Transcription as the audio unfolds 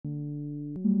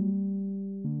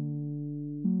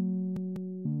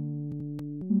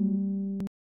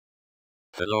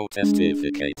Hello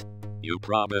Testificate. You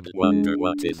probably wonder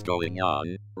what is going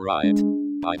on, right?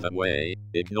 By the way,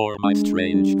 ignore my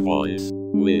strange voice,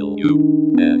 will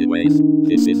you? Anyways,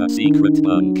 this is a secret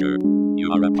bunker.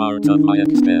 You are a part of my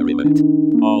experiment.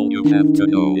 All you have to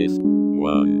know is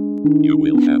 1. You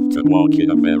will have to walk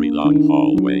in a very long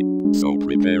hallway, so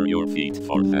prepare your feet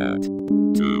for that.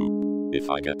 2. If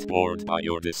I get bored by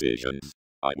your decisions,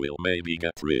 I will maybe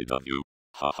get rid of you.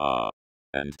 Haha.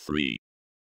 And 3.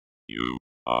 You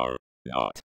are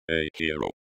not a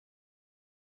hero.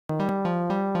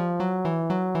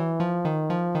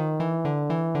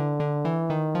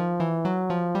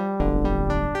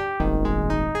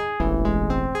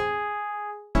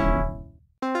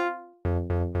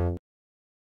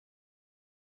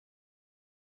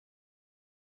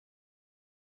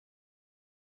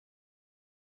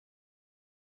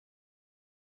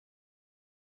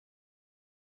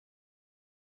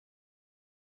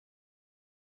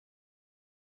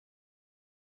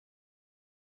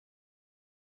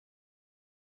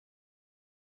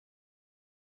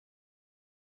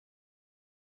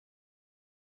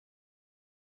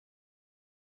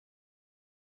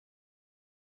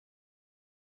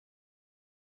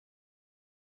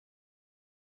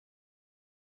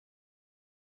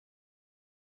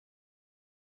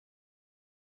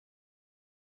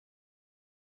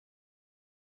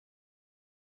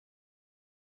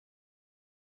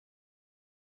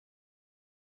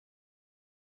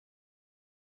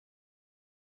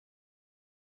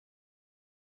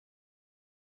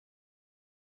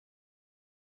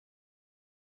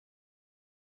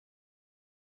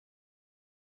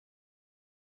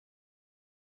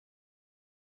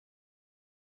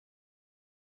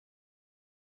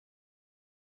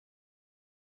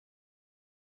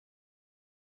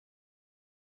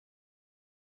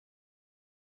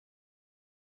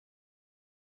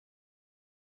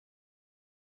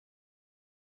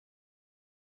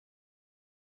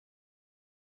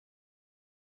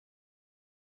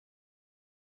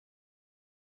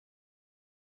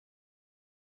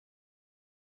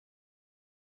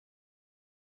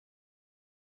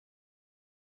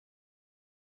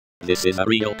 This is a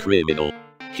real criminal.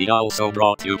 He also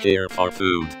brought you here for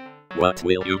food. What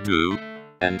will you do?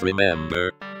 And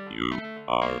remember, you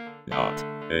are not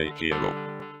a hero.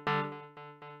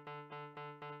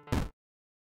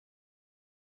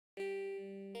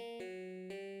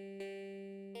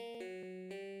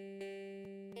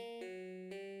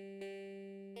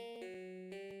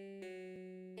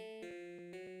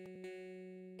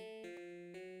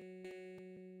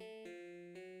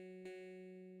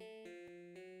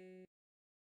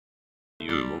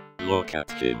 You look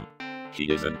at him.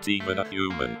 He isn't even a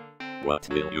human. What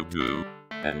will you do?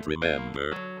 And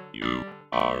remember, you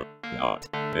are not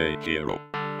a hero.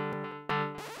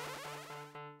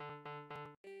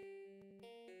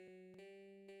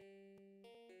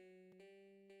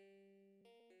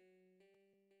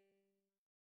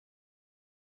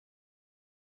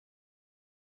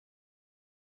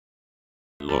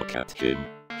 Look at him.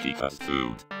 He has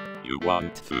food. You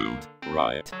want food,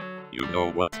 right? You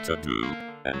know what to do.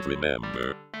 And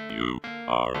remember, you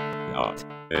are not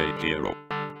a hero.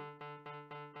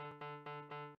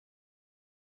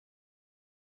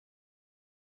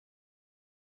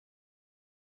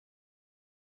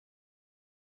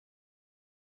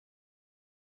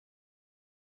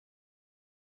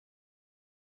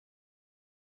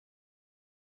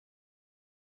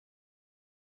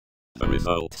 The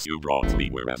results you brought me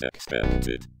were as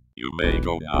expected. You may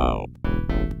go now.